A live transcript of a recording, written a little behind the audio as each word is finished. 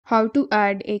How to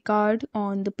add a card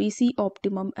on the PC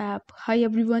Optimum app. Hi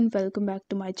everyone, welcome back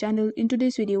to my channel. In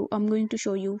today's video, I'm going to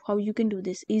show you how you can do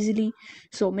this easily.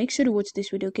 So make sure to watch this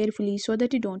video carefully so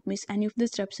that you don't miss any of the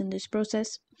steps in this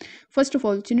process. First of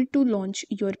all, you need to launch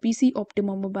your PC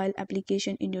Optimum mobile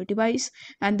application in your device,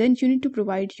 and then you need to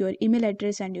provide your email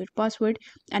address and your password,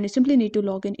 and you simply need to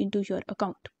log in into your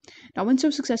account. Now once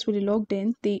you've successfully logged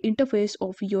in, the interface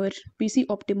of your PC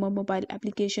Optimum mobile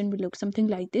application will look something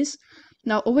like this.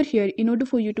 Now over here, in order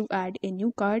for you to add a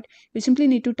new card, you simply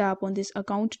need to tap on this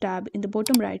account tab in the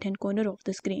bottom right hand corner of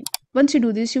the screen. Once you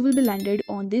do this, you will be landed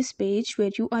on this page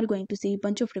where you are going to see a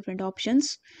bunch of different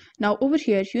options. Now over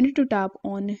here, you need to tap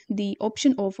on the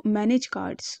option of manage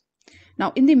cards.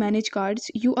 Now in the manage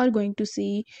cards, you are going to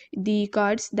see the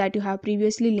cards that you have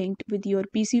previously linked with your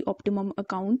PC Optimum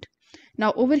account.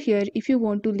 Now over here, if you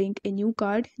want to link a new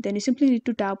card, then you simply need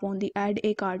to tap on the add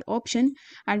a card option,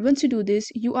 and once you do this,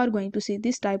 you are going to see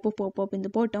this type of pop-up in the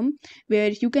bottom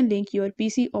where you can link your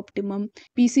PC Optimum,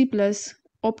 PC Plus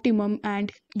Optimum,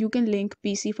 and you can link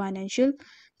PC Financial.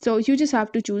 So you just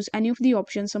have to choose any of the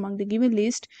options among the given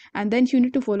list, and then you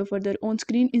need to follow further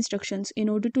on-screen instructions in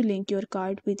order to link your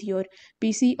card with your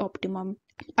PC Optimum.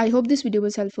 I hope this video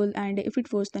was helpful, and if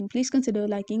it was, then please consider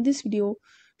liking this video,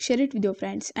 share it with your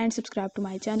friends, and subscribe to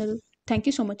my channel. Thank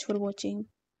you so much for watching.